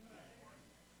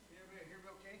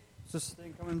Is this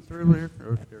thing coming through here?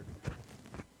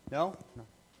 No?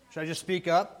 Should I just speak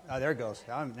up? Oh, there it goes.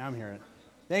 Now I'm hearing it.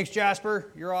 Thanks, Jasper.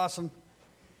 You're awesome.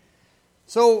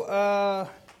 So,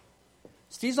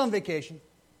 Steve's on vacation.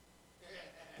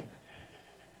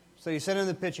 So you sent in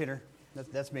the pitch hitter.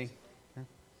 That's me.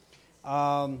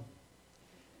 And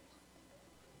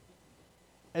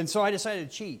so I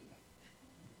decided to cheat.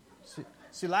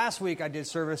 See, last week I did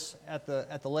service at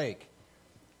the lake,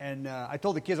 and I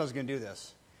told the kids I was going to do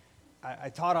this. I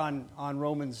taught on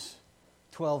Romans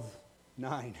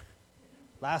 12:9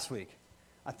 last week.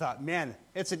 I thought, man,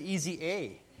 it's an easy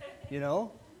A,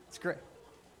 It's great.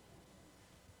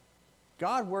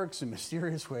 God works in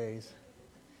mysterious ways,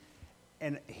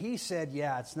 and He said,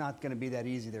 yeah, it's not going to be that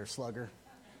easy there, slugger.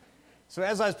 So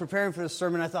as I was preparing for this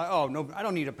sermon, I thought, oh, no, I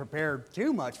don't need to prepare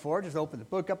too much for it. Just open the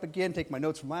book up again, take my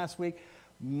notes from last week.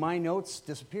 My notes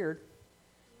disappeared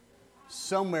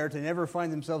somewhere to never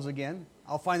find themselves again.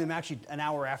 I'll find them actually an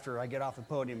hour after I get off the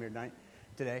podium here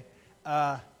today.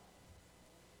 But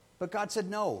God said,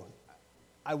 no,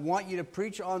 I want you to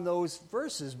preach on those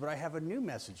verses, but I have a new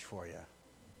message for you.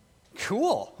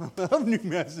 Cool. I love new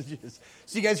messages.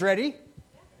 So you guys ready?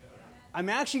 I'm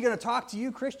actually going to talk to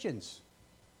you Christians.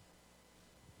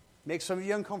 Make some of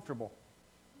you uncomfortable.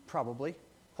 Probably.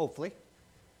 Hopefully.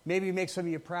 Maybe make some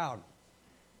of you proud.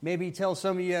 Maybe tell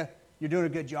some of you you're doing a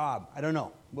good job. I don't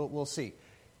know. We'll see.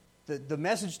 The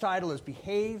message title is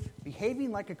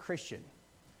Behaving Like a Christian.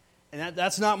 And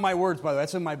that's not my words, by the way.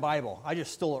 That's in my Bible. I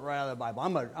just stole it right out of the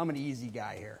Bible. I'm an easy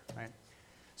guy here. Right?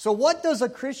 So what does a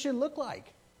Christian look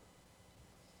like?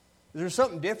 Is there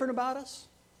something different about us?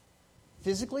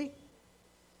 Physically?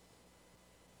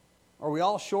 Are we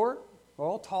all short? Are we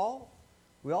all tall?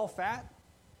 Are we all fat?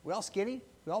 Are we all skinny? Are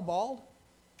we all bald?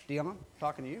 Dion,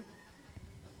 talking to you.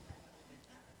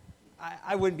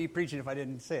 I wouldn't be preaching if I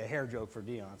didn't say a hair joke for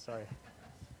Dion. Sorry.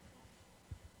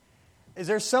 Is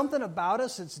there something about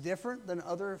us that's different than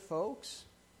other folks?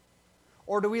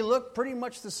 Or do we look pretty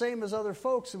much the same as other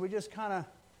folks and we just kind of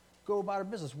go about our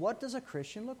business? What does a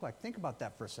Christian look like? Think about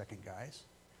that for a second, guys.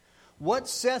 What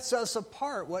sets us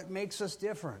apart? What makes us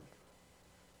different?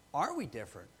 Are we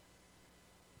different?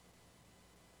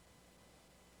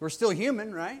 We're still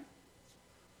human, right?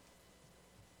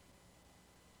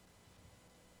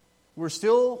 We're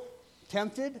still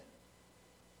tempted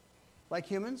like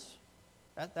humans.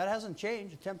 That hasn't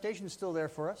changed. The temptation is still there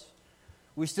for us.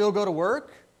 We still go to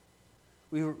work.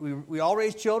 We all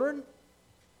raise children.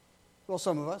 Well,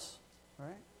 some of us,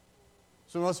 right?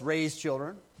 Some of us raise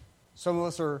children. Some of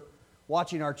us are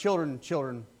watching our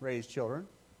children raise children.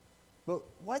 But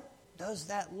what does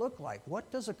that look like?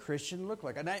 What does a Christian look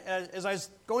like? And as I was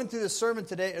going through this sermon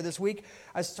today or this week,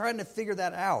 I was trying to figure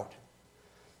that out.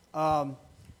 A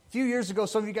few years ago,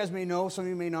 some of you guys may know, some of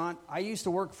you may not. I used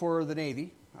to work for the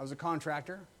Navy. I was a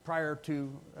contractor prior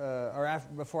to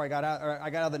before I got out. Or I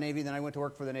got out of the Navy, then I went to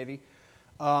work for the Navy.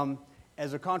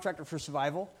 As a contractor for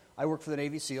survival, I worked for the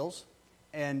Navy SEALs,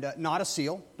 and not a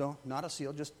SEAL. No, not a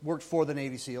SEAL. Just worked for the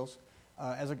Navy SEALs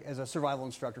as a survival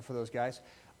instructor for those guys.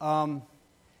 And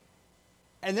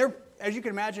they're, as you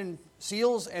can imagine,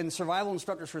 SEALs and survival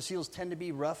instructors for SEALs tend to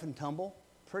be rough and tumble,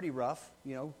 pretty rough,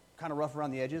 kind of rough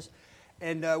around the edges.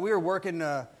 And we were working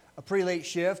a pretty late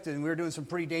shift, and we were doing some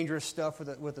pretty dangerous stuff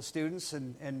with the students,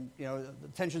 and the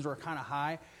tensions were kind of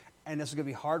high, and this is going to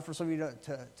be hard for some of you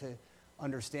to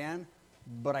understand,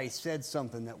 but I said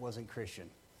something that wasn't Christian.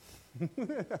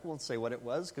 I won't say what it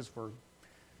was, because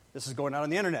this is going out on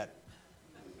the internet.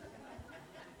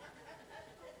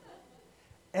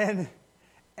 And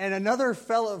another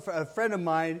a friend of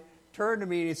mine turned to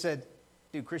me and he said,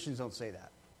 dude, Christians don't say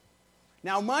that.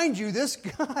 Now, mind you, this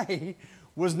guy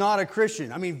was not a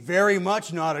Christian. I mean, very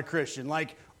much not a Christian.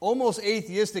 Like, almost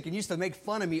atheistic, and used to make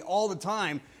fun of me all the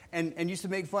time, and used to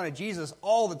make fun of Jesus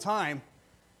all the time.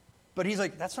 But he's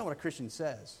like, that's not what a Christian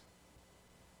says.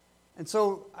 And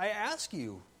so I ask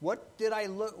you, why did I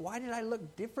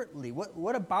look differently?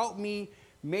 What about me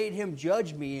made him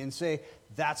judge me and say,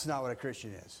 that's not what a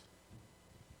Christian is?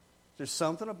 There's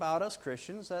something about us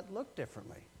Christians that look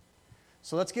differently.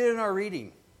 So let's get in our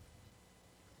reading.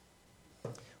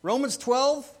 Romans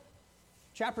 12,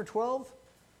 chapter 12,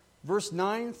 verse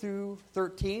 9 through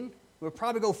 13. We'll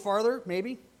probably go farther,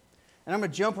 maybe. And I'm going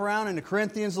to jump around into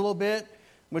Corinthians a little bit.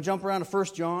 I'm going to jump around to 1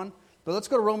 John. But let's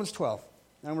go to Romans 12.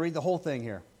 I'm going to read the whole thing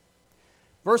here.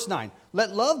 Verse 9.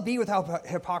 Let love be without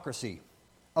hypocrisy.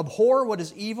 Abhor what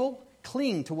is evil.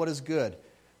 Cling to what is good.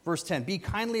 Verse 10. Be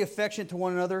kindly affectionate to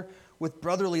one another with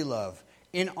brotherly love.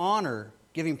 In honor,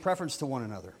 giving preference to one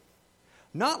another.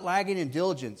 Not lagging in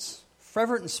diligence.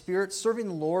 Fervent in spirit, serving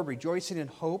the Lord, rejoicing in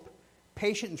hope,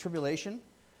 patient in tribulation,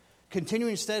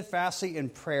 continuing steadfastly in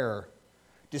prayer,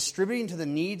 distributing to the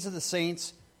needs of the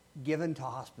saints, given to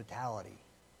hospitality.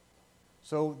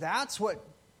 So that's what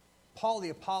Paul the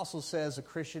Apostle says a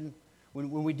Christian,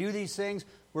 when we do these things,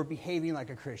 we're behaving like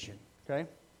a Christian. Okay?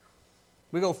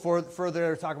 We go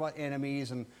further, talk about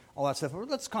enemies and all that stuff. But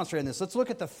let's concentrate on this. Let's look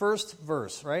at the first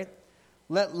verse, right?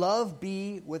 Let love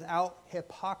be without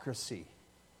hypocrisy.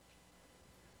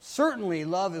 Certainly,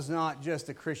 love is not just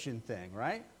a Christian thing,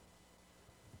 right?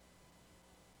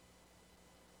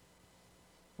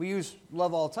 We use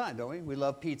love all the time, don't we? We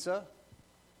love pizza.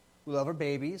 We love our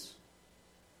babies.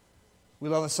 We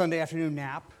love a Sunday afternoon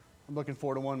nap. I'm looking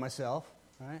forward to one myself,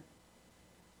 right?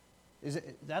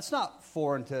 That's not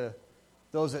foreign to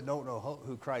those that don't know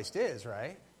who Christ is,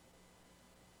 right?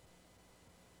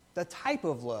 The type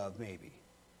of love, maybe.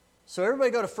 So everybody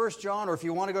go to 1 John, or if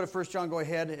you want to go to 1 John, go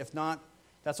ahead. If not,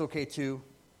 that's okay too.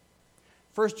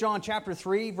 1 John chapter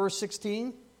 3, verse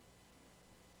 16.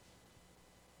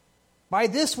 By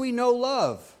this we know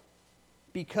love,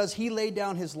 because he laid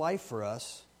down his life for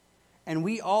us, and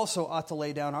we also ought to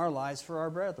lay down our lives for our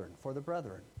brethren, for the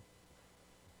brethren.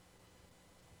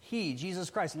 He, Jesus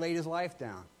Christ, laid his life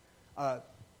down.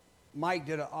 Mike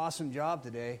did an awesome job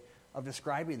today of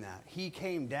describing that. He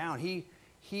came down.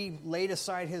 He laid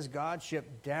aside his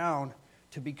godship down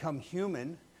to become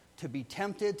human, to be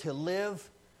tempted, to live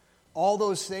all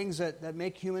those things that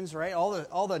make humans, right?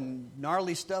 All the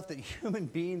gnarly stuff that human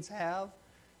beings have,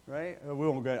 right? We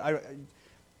won't go.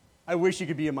 I wish you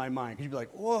could be in my mind, because you'd be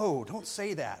like, whoa, don't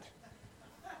say that.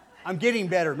 I'm getting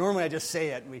better. Normally I just say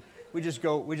it and we just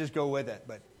go with it,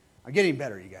 but I'm getting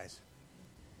better, you guys.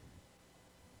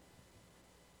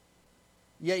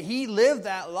 Yet he lived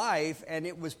that life, and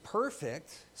it was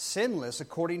perfect, sinless,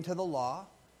 according to the law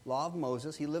of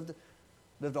Moses. He lived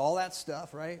all that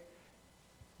stuff, right?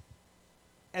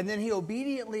 And then he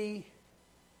obediently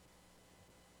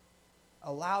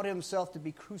allowed himself to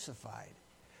be crucified.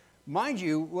 Mind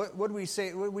you, what do we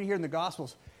say? What do we hear in the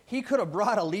Gospels? He could have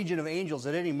brought a legion of angels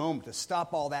at any moment to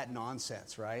stop all that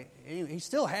nonsense, right? He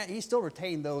still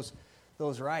retained those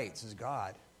rights as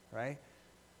God, right?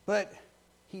 But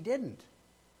he didn't.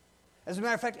 As a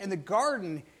matter of fact, in the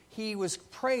garden, he was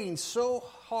praying so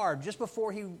hard just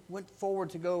before he went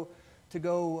forward to go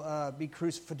be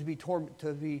crucified, to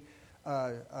be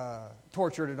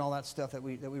tortured and all that stuff that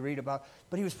we read about.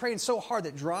 But he was praying so hard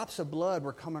that drops of blood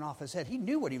were coming off his head. He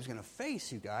knew what he was going to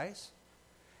face, you guys.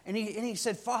 And he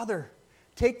said, Father,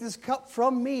 take this cup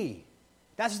from me.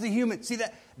 That's the human. See,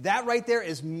 that right there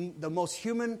is the most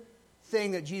human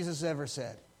thing that Jesus ever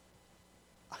said.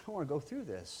 I don't want to go through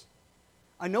this.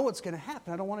 I know what's going to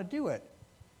happen. I don't want to do it.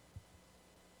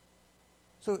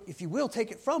 So if you will, take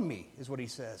it from me, is what he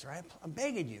says, right? I'm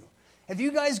begging you. Have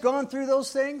you guys gone through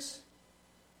those things?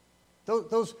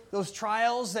 Those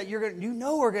trials that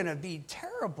are going to be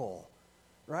terrible,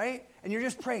 right? And you're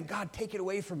just praying, God, take it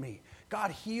away from me.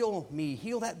 God, heal me.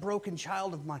 Heal that broken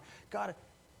child of mine. God,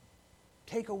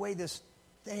 take away this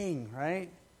thing, right?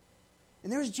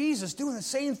 And there's Jesus doing the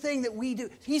same thing that we do.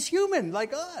 He's human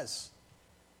like us.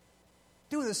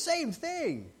 Doing the same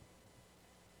thing.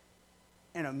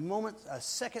 And a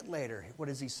second later, what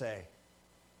does he say?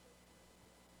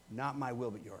 Not my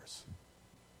will, but yours.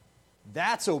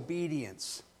 That's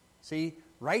obedience. See,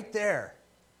 right there.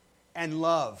 And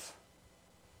love.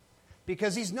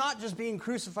 Because he's not just being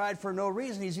crucified for no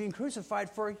reason. He's being crucified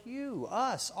for you,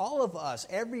 us, all of us,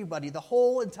 everybody, the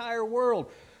whole entire world.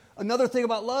 Another thing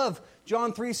about love,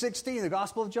 John 3:16, the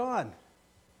Gospel of John.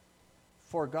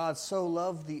 For God so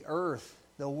loved the earth,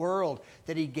 the world,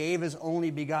 that he gave his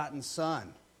only begotten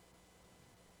Son.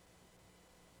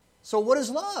 So what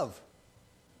is love?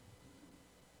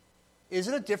 Is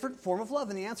it a different form of love?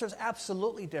 And the answer is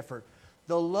absolutely different.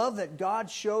 The love that God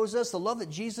shows us, the love that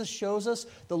Jesus shows us,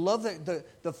 the love that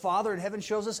the Father in heaven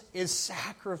shows us is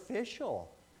sacrificial,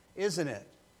 isn't it?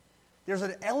 There's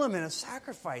an element of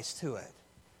sacrifice to it.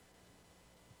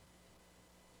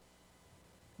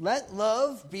 Let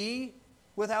love be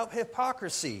without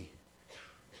hypocrisy.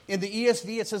 In the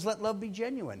ESV, it says, let love be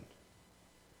genuine.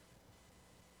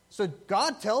 So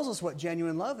God tells us what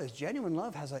genuine love is. Genuine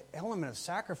love has an element of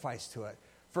sacrifice to it.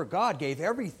 For God gave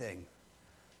everything.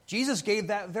 Jesus gave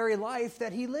that very life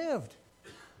that he lived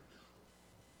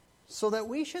so that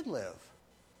we should live.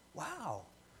 Wow.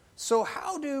 So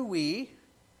how do we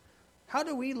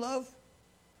love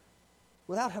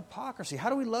without hypocrisy? How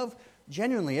do we love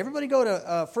genuinely? Everybody go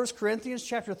to 1 Corinthians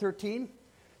chapter 13.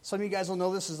 Some of you guys will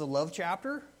know this is the love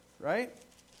chapter, right?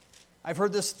 I've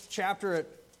heard this chapter at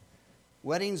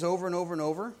weddings over and over and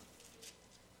over.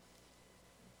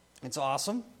 It's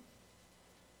awesome.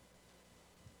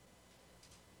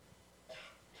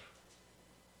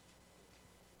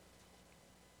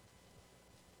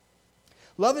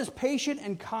 Love is patient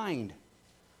and kind.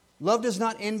 Love does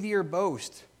not envy or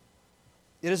boast.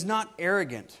 It is not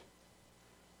arrogant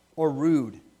or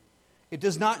rude. It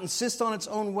does not insist on its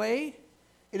own way.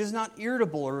 It is not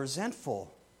irritable or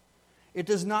resentful. It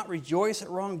does not rejoice at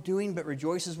wrongdoing, but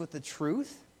rejoices with the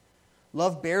truth.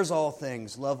 Love bears all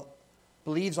things. Love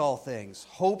believes all things,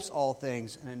 hopes all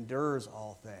things, and endures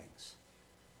all things.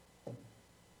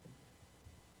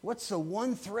 What's the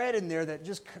one thread in there that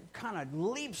just kind of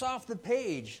leaps off the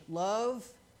page? Love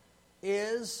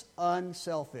is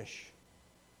unselfish.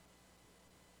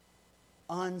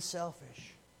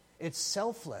 Unselfish. It's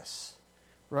selfless,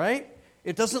 right?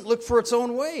 It doesn't look for its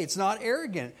own way. It's not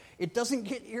arrogant. It doesn't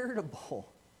get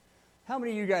irritable. How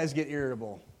many of you guys get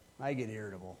irritable? I get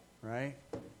irritable, right?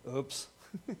 Oops.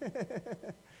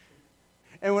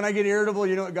 And when I get irritable,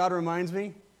 you know what God reminds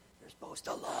me? You're supposed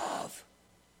to love.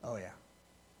 Oh, yeah.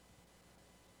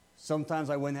 Sometimes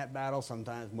I win that battle.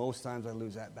 Most times I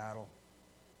lose that battle.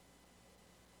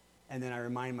 And then I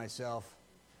remind myself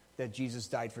that Jesus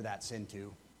died for that sin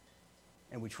too.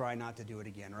 And we try not to do it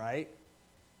again, right?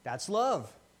 That's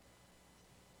love.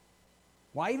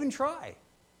 Why even try?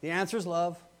 The answer is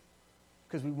love.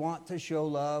 Because we want to show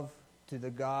love to the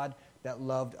God that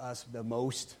loved us the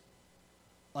most.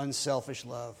 Unselfish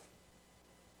love.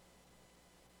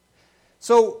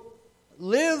 So,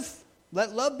 let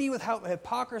love be without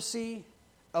hypocrisy,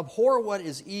 abhor what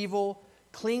is evil,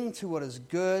 cling to what is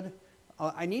good.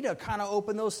 I need to kind of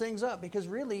open those things up because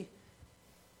really,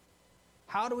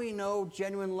 how do we know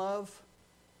genuine love?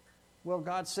 Well,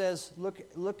 God says,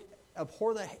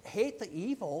 hate the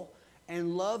evil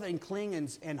and love and cling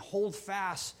and hold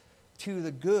fast to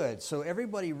the good. So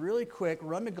everybody really quick,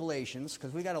 run to Galatians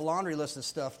because we got a laundry list of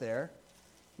stuff there.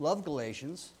 Love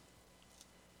Galatians.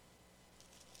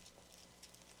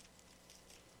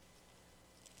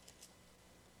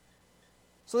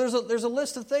 So there's a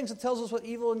list of things that tells us what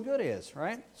evil and good is,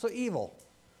 right? So evil.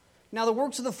 Now the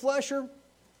works of the flesh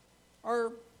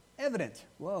are evident.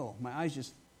 Whoa, my eyes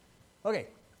just... Okay.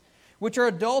 Which are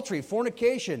adultery,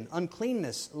 fornication,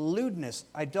 uncleanness, lewdness,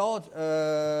 adultery,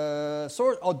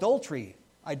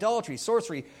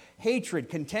 sorcery, hatred,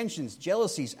 contentions,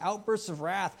 jealousies, outbursts of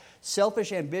wrath,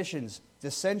 selfish ambitions,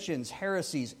 dissensions,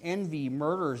 heresies, envy,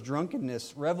 murders,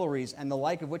 drunkenness, revelries, and the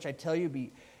like of which I tell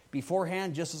you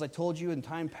beforehand, just as I told you in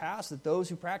time past, that those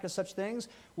who practice such things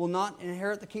will not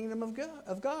inherit the kingdom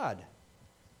of God.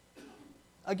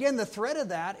 Again, the thread of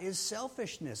that is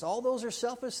selfishness. All those are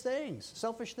selfish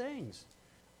things.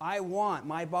 I want,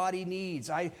 my body needs,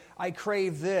 I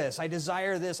crave this, I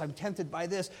desire this, I'm tempted by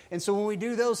this. And so when we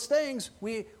do those things,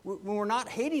 when we're not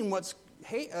hating what's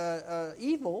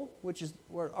evil, which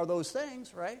are those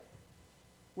things, right?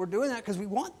 We're doing that because we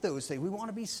want those things. We want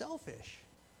to be selfish.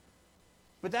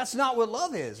 But that's not what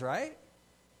love is, right?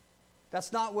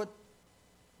 That's not what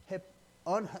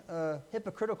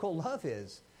hypocritical love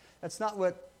is. That's not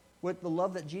what the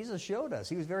love that Jesus showed us.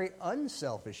 He was very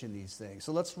unselfish in these things.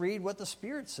 So let's read what the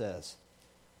Spirit says.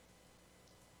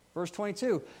 Verse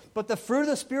 22. But the fruit of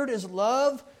the Spirit is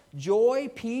love, joy,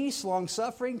 peace,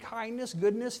 long-suffering, kindness,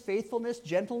 goodness, faithfulness,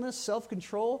 gentleness,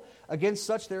 self-control. Against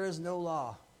such there is no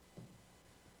law.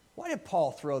 Why did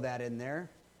Paul throw that in there?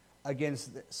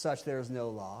 Against such there is no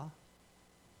law.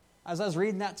 As I was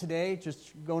reading that today,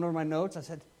 just going over my notes, I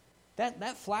said,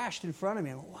 that flashed in front of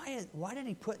me. Why did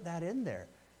he put that in there?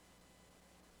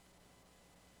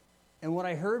 And what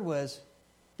I heard was,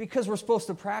 because we're supposed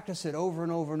to practice it over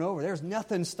and over and over. There's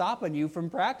nothing stopping you from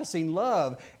practicing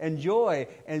love and joy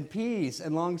and peace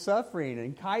and long-suffering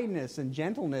and kindness and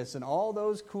gentleness and all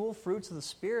those cool fruits of the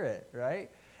Spirit, right?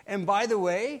 And by the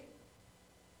way,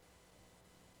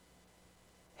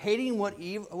 hating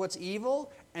what's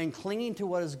evil and clinging to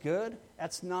what is good,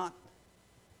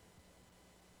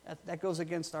 that goes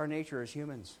against our nature as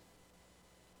humans,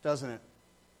 doesn't it?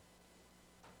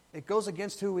 It goes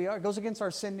against who we are. It goes against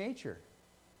our sin nature,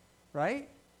 right?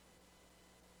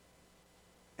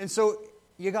 And so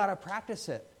you got to practice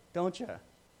it, don't you?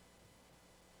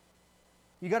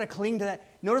 You got to cling to that.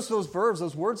 Notice those verbs,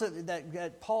 those words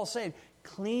that Paul's saying.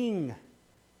 Cling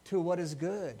to what is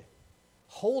good.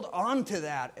 Hold on to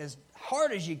that as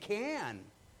hard as you can.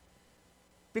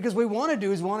 Because what we want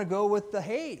to go with the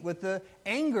hate, with the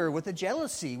anger, with the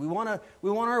jealousy. We want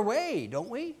our way, don't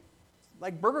we?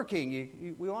 Like Burger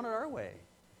King, we want it our way.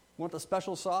 We want the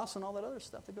special sauce and all that other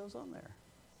stuff that goes on there.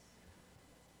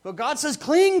 But God says,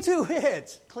 cling to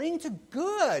it. Cling to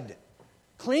good.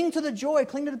 Cling to the joy.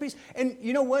 Cling to the peace. And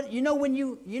you know what? You know when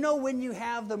you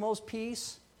have the most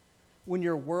peace? When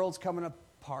your world's coming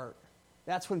apart.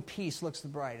 That's when peace looks the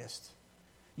brightest.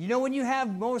 You know when you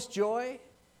have most joy?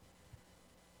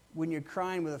 when you're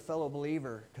crying with a fellow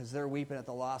believer because they're weeping at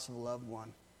the loss of a loved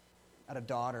one, at a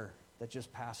daughter that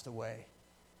just passed away.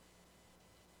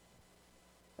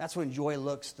 That's when joy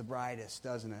looks the brightest,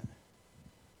 doesn't it?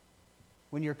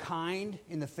 When you're kind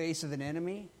in the face of an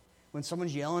enemy, when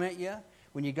someone's yelling at you,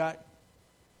 when your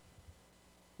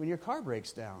car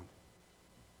breaks down,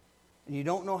 and you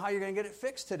don't know how you're going to get it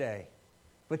fixed today,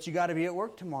 but you got to be at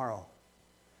work tomorrow.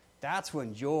 That's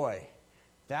when joy,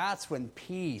 that's when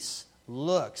peace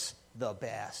looks the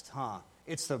best, huh?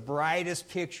 It's the brightest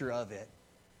picture of it.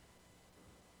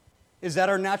 Is that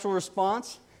our natural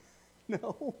response?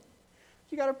 No.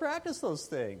 You got to practice those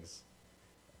things.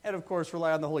 And of course,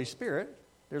 rely on the Holy Spirit.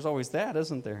 There's always that,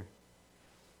 isn't there?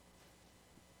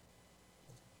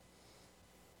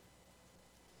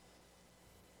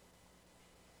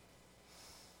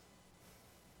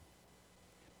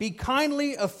 Be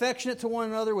kindly affectionate to one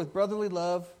another with brotherly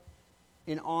love,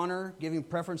 in honor, giving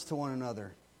preference to one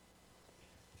another.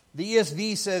 The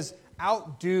ESV says,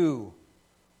 outdo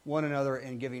one another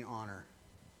in giving honor.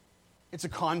 It's a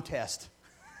contest.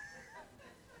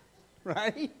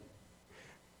 Right?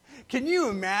 Can you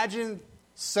imagine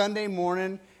Sunday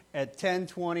morning at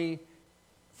 10:20,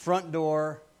 front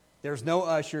door, there's no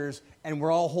ushers, and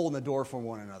we're all holding the door for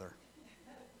one another?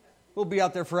 We'll be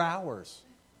out there for hours,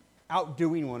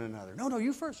 outdoing one another. No,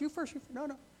 you first, you first. No.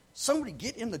 Somebody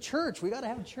get in the church. We got to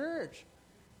have church.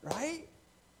 Right?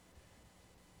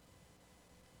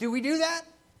 Do we do that?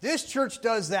 This church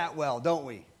does that well, don't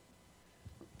we?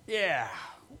 Yeah.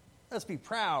 Let's be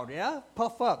proud, yeah?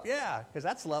 Puff up, yeah. Because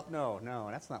that's love. No,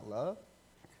 that's not love.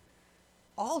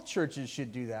 All churches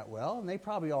should do that well, and they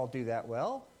probably all do that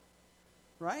well.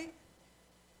 Right?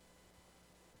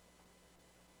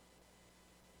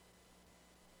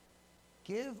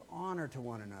 Give honor to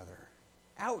one another.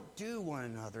 Outdo one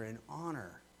another in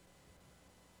honor.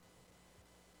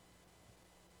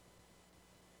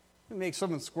 Let me make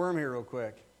someone squirm here real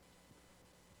quick.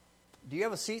 Do you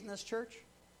have a seat in this church?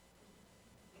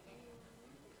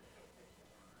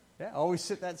 Yeah, always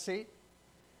sit that seat.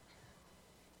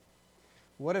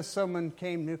 What if someone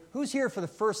came new? Who's here for the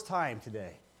first time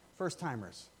today? First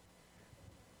timers.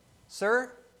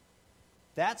 Sir,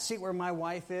 that seat where my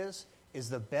wife is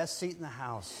the best seat in the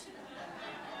house.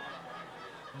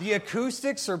 The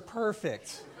acoustics are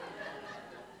perfect.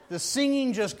 The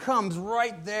singing just comes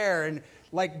right there, and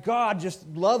like God just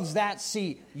loves that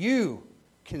seat. You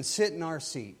can sit in our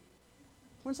seat.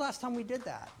 When's the last time we did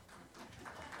that?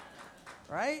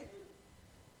 Right?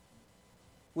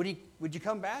 Would you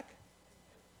come back?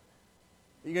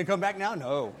 Are you going to come back now?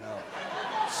 No.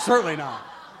 Certainly not.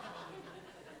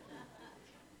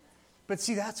 But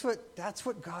see, that's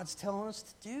what God's telling us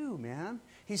to do, man.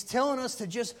 He's telling us to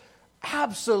just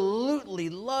absolutely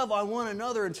love on one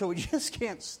another until we just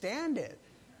can't stand it.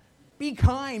 Be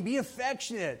kind, be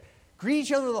affectionate. Greet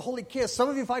each other with a holy kiss. Some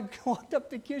of you, if I walked up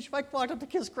to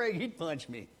kiss Craig, he'd punch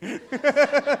me.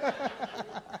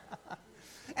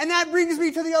 And that brings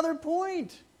me to the other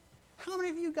point. How many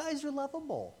of you guys are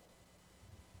lovable?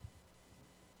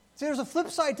 See, there's a flip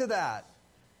side to that.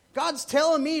 God's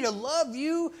telling me to love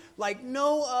you like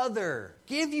no other.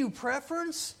 Give you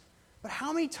preference. But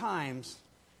how many times,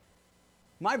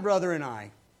 my brother and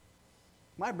I,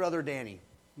 my brother Danny,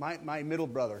 my middle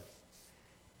brother,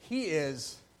 he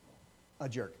is a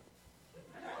jerk.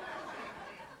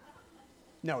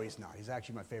 No, he's not. He's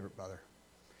actually my favorite brother.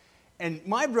 And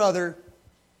my brother,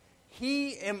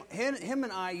 him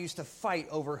and I used to fight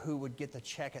over who would get the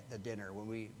check at the dinner. When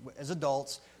we, as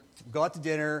adults, go out to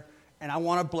dinner, and I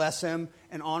want to bless him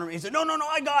and honor him. He said, no,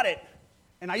 I got it.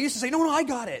 And I used to say, no, I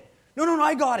got it. No,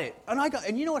 I got it.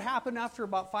 And you know what happened after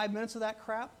about 5 minutes of that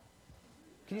crap?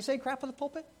 Can you say crap in the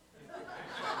pulpit?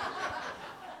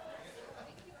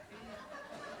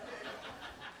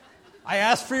 I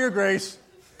asked for your grace,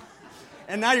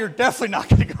 and now you're definitely not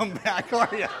going to come back,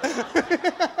 are you?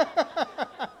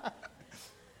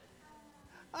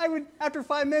 After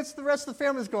 5 minutes, the rest of the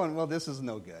family's going, well, this is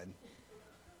no good.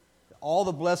 All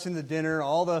the blessing, the dinner,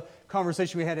 all the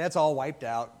conversation we had, that's all wiped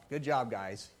out. Good job,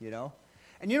 guys, you know.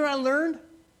 And you know what I learned?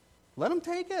 Let him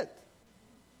take it.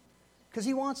 Because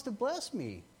he wants to bless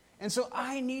me. And so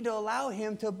I need to allow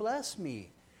him to bless me.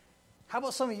 How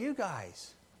about some of you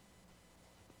guys?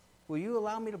 Will you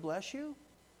allow me to bless you?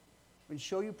 And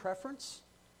show you preference?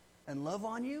 And love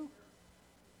on you?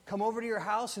 Come over to your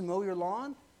house and mow your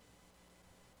lawn?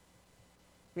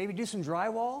 Maybe do some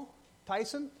drywall?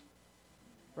 Tyson?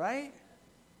 Right?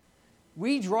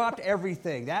 We dropped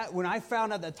everything. When I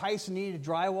found out that Tyson needed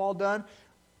drywall done,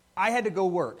 I had to go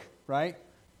work, right?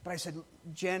 But I said,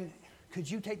 Jen, could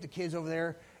you take the kids over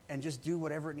there and just do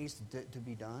whatever it needs to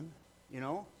be done? You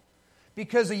know?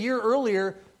 Because a year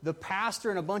earlier, the pastor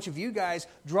and a bunch of you guys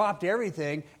dropped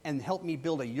everything and helped me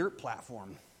build a yurt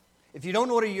platform. If you don't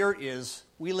know what a yurt is,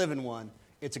 we live in one.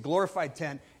 It's a glorified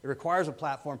tent. It requires a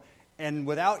platform. And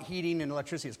without heating and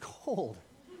electricity, it's cold.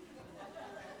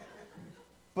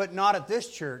 But not at this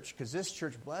church, because this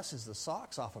church blesses the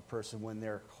socks off a person when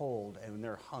they're cold and when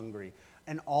they're hungry.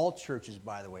 And all churches,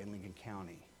 by the way, in Lincoln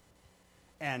County.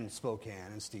 And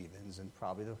Spokane and Stevens and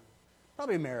probably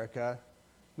America,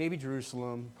 maybe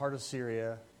Jerusalem, part of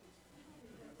Syria.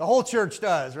 The whole church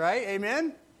does, right?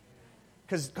 Amen?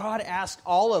 Because God asks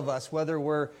all of us, whether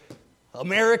we're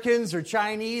Americans or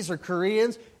Chinese or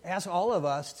Koreans, asks all of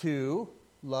us to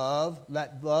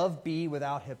let love be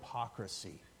without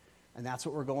hypocrisy. And that's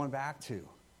what we're going back to,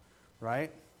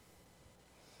 right?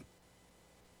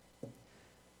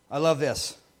 I love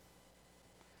this.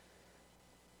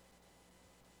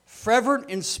 Fervent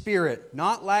in spirit,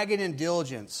 not lagging in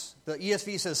diligence. The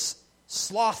ESV says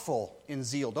slothful in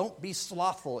zeal. Don't be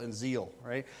slothful in zeal,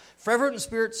 right? Fervent in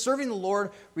spirit, serving the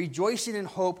Lord, rejoicing in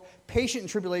hope, patient in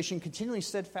tribulation, continually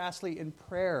steadfastly in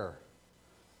prayer.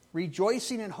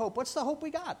 Rejoicing in hope. What's the hope we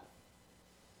got?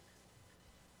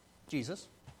 Jesus.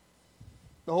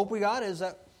 The hope we got is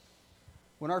that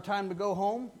when our time to go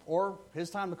home, or His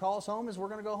time to call us home, is we're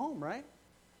going to go home, right?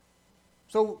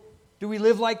 So, do we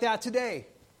live like that today?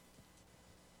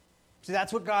 See,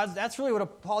 that's really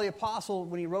what Paul the Apostle,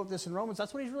 when he wrote this in Romans,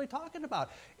 that's what he's really talking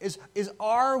about. Is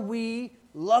are we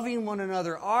loving one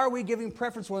another? Are we giving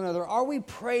preference to one another? Are we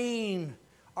praying?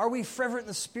 Are we fervent in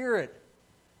the Spirit?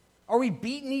 Are we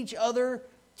beating each other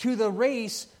to the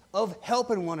race of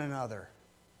helping one another?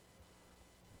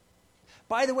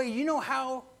 By the way, you know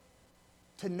how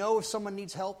to know if someone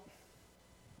needs help?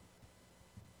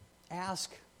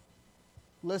 Ask,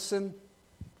 listen,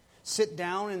 sit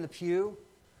down in the pew.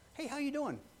 Hey, how you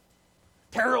doing?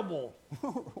 Terrible.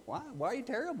 Why? Why are you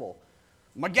terrible?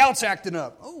 My gout's acting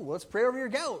up. Oh, let's pray over your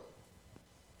gout.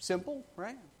 Simple,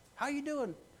 right? How you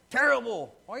doing?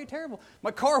 Terrible. Why are you terrible?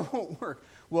 My car won't work.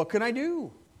 What can I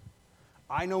do?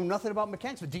 I know nothing about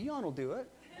mechanics, but Dion will do it.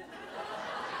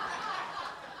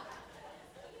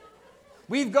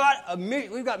 We've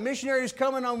got missionaries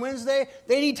coming on Wednesday.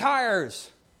 They need tires.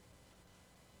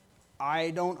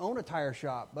 I don't own a tire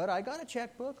shop, but I got a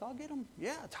checkbook. I'll get them.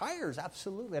 Yeah, tires,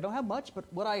 absolutely. I don't have much, but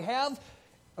what I have,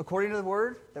 according to the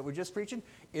word that we're just preaching,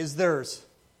 is theirs.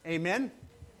 Amen?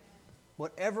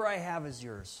 Whatever I have is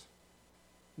yours.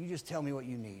 You just tell me what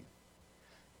you need.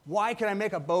 Why can I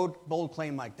make a bold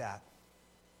claim like that?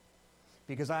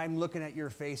 Because I'm looking at your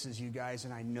faces, you guys,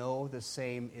 and I know the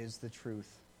same is the truth.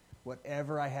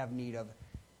 Whatever I have need of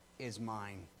is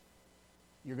mine.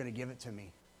 You're going to give it to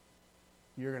me.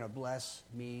 You're going to bless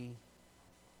me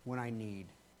when I need.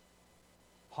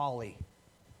 Holly,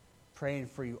 praying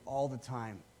for you all the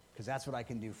time, because that's what I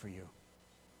can do for you.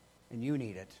 And you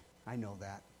need it. I know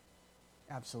that.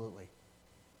 Absolutely.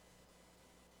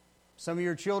 Some of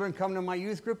your children come to my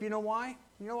youth group. You know why?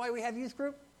 You know why we have youth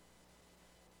group?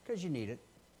 Because you need it.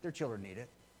 Their children need it.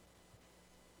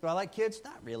 Do I like kids?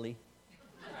 Not really.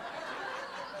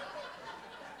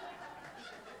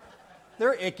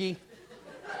 They're icky.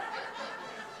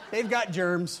 They've got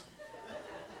germs.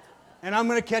 And I'm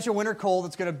going to catch a winter cold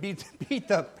that's going to beat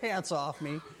the pants off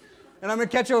me. And I'm going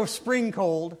to catch a spring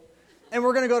cold. And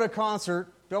we're going to go to a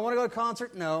concert. Do I want to go to a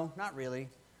concert? No, not really.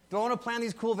 Do I want to plan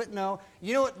these cool events? No.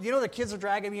 You know the kids are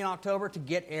dragging me in October to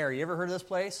Get Air. You ever heard of this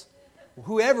place?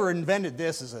 Whoever invented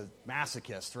this is a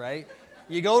masochist, right?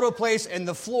 You go to a place and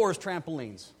the floor is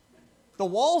trampolines. The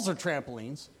walls are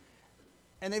trampolines.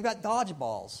 And they've got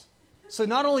dodgeballs. So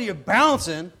not only are you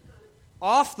bouncing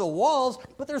off the walls,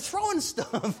 but they're throwing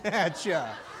stuff at you.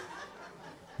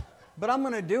 But I'm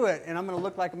going to do it, and I'm going to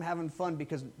look like I'm having fun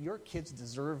because your kids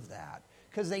deserve that.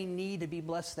 Because they need to be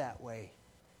blessed that way.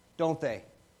 Don't they?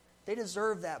 They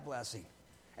deserve that blessing.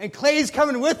 And Clay's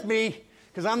coming with me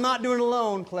because I'm not doing it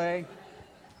alone, Clay.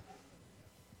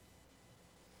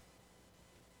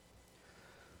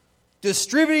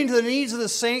 Distributing to the needs of the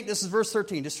saint, this is verse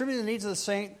 13. Distributing the needs of the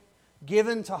saint,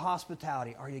 given to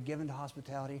hospitality. Are you given to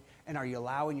hospitality? And are you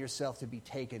allowing yourself to be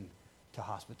taken to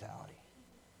hospitality?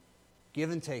 Give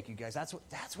and take, you guys. That's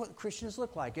what Christians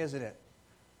look like, isn't it?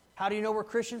 How do you know we're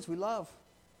Christians? We love.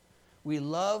 We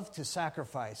love to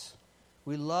sacrifice.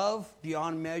 We love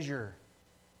beyond measure.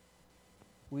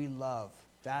 We love.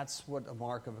 That's what a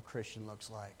mark of a Christian looks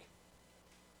like.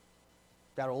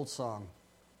 That old song,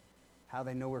 how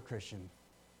they know we're Christian?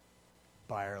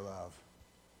 By our love.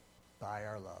 By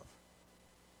our love.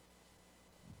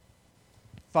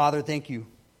 Father, thank you.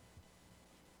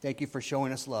 Thank you for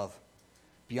showing us love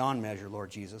beyond measure,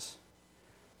 Lord Jesus.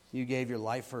 You gave your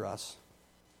life for us.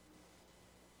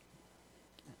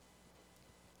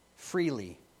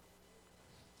 freely,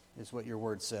 is what your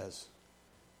word says.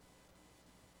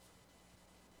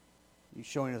 You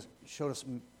showed us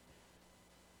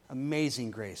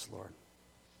amazing grace, Lord.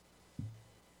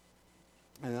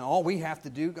 And then all we have to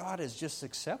do, God, is just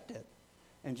accept it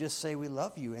and just say we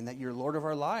love you and that you're Lord of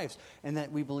our lives and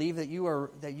that we believe that you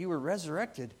were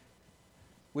resurrected,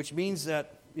 which means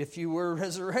that if you were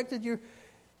resurrected, you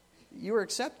were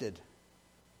accepted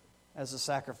as a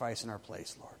sacrifice in our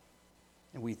place, Lord.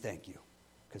 And we thank you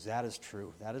because that is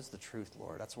true. That is the truth,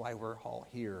 Lord. That's why we're all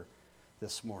here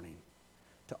this morning,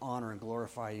 to honor and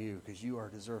glorify you because you are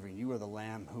deserving. You are the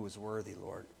Lamb who is worthy,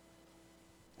 Lord.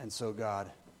 And so,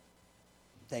 God,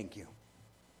 thank you.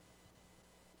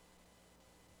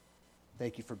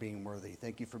 Thank you for being worthy.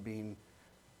 Thank you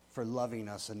for loving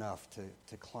us enough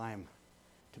to climb,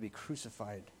 to be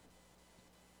crucified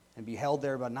and be held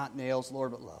there by not nails,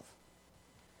 Lord, but love.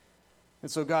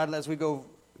 And so, God, as we go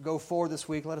forward this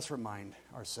week, let us remind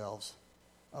ourselves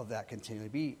of that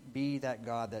continually. Be that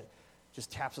God that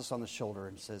just taps us on the shoulder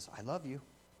and says, I love you.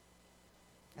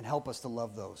 And help us to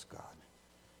love those, God.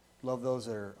 Love those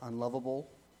that are unlovable.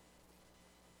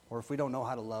 Or if we don't know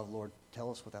how to love, Lord,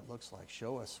 tell us what that looks like.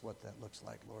 Show us what that looks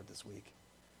like, Lord, this week.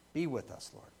 Be with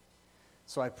us, Lord.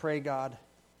 So I pray, God,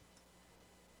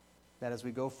 that as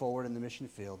we go forward in the mission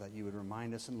field, that you would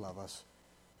remind us and love us,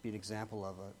 be an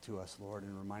example to us, Lord,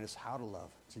 and remind us how to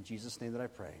love. It's in Jesus' name that I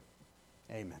pray.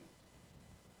 Amen.